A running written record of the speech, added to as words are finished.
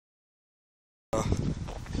again.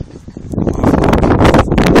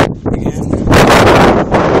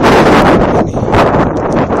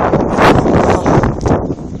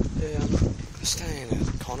 Yeah, I'm staying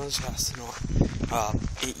at Connor's house tonight.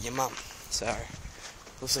 Eat your mum. So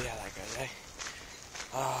we'll see how that goes, eh?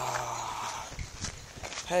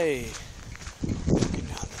 Hey, walking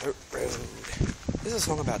down the road. There's a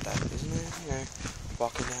song about that, isn't there? You know,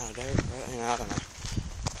 walking down a dirt road. You know, I don't know.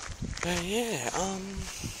 But yeah,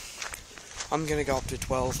 I'm gonna go up to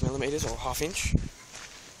 12mm or ½ inch.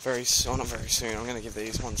 Not very soon. I'm gonna give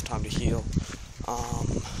these ones time to heal.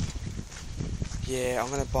 Yeah, I'm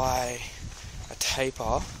gonna buy a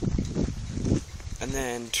taper and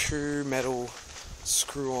then 2 metal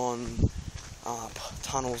screw-on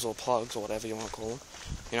tunnels or plugs or whatever you want to call them.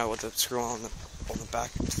 You know, with the screw on the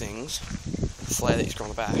back things, the flare that you screw on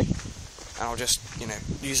the back, and I'll just, you know,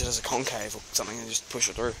 use it as a concave or something and just push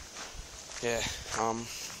it through. Yeah.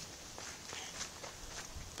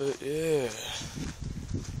 But yeah,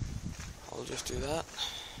 I'll just do that.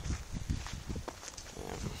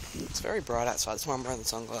 It's very bright outside. That's why I'm wearing the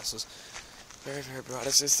sunglasses. Very, very bright.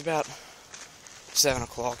 It's about 7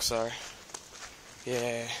 o'clock, so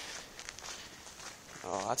yeah.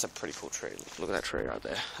 Oh, that's a pretty cool tree. Look at that tree right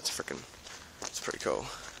there. That's pretty cool.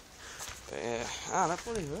 But yeah, that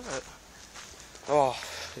really hurt. Oh,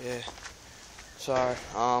 yeah. So,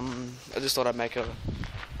 I just thought I'd make a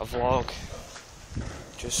vlog.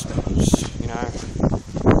 Just, you know,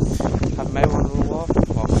 haven't made one in a little while.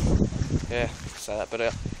 Well, yeah, say that,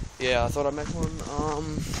 but yeah, I thought I'd make one.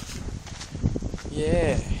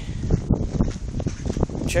 Yeah.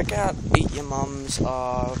 Check out Eat Your Mum's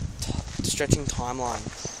stretching timeline.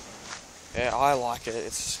 Yeah, I like it.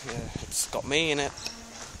 It's got me in it.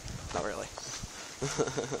 Not really.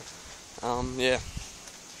 Yeah.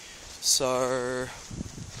 So,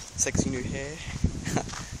 sexy new hair.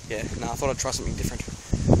 Yeah, I thought I'd try something different.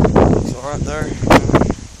 It's alright though.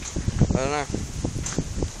 I don't know.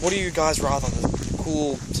 What do you guys rather? The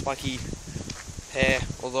cool, spiky hair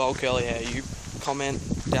or the old curly hair? You comment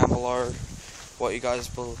down below what you guys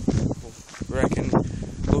will reckon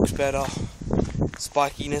looks better,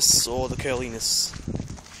 spikiness or the curliness.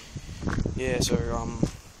 Yeah, so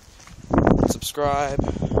subscribe,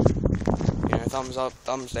 you know, thumbs up,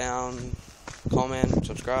 thumbs down, comment,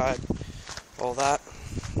 subscribe, all that,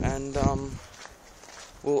 and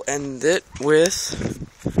we'll end it with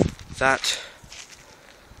that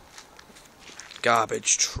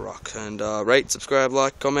garbage truck. And rate, subscribe,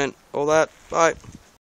 like, comment, all that. Bye.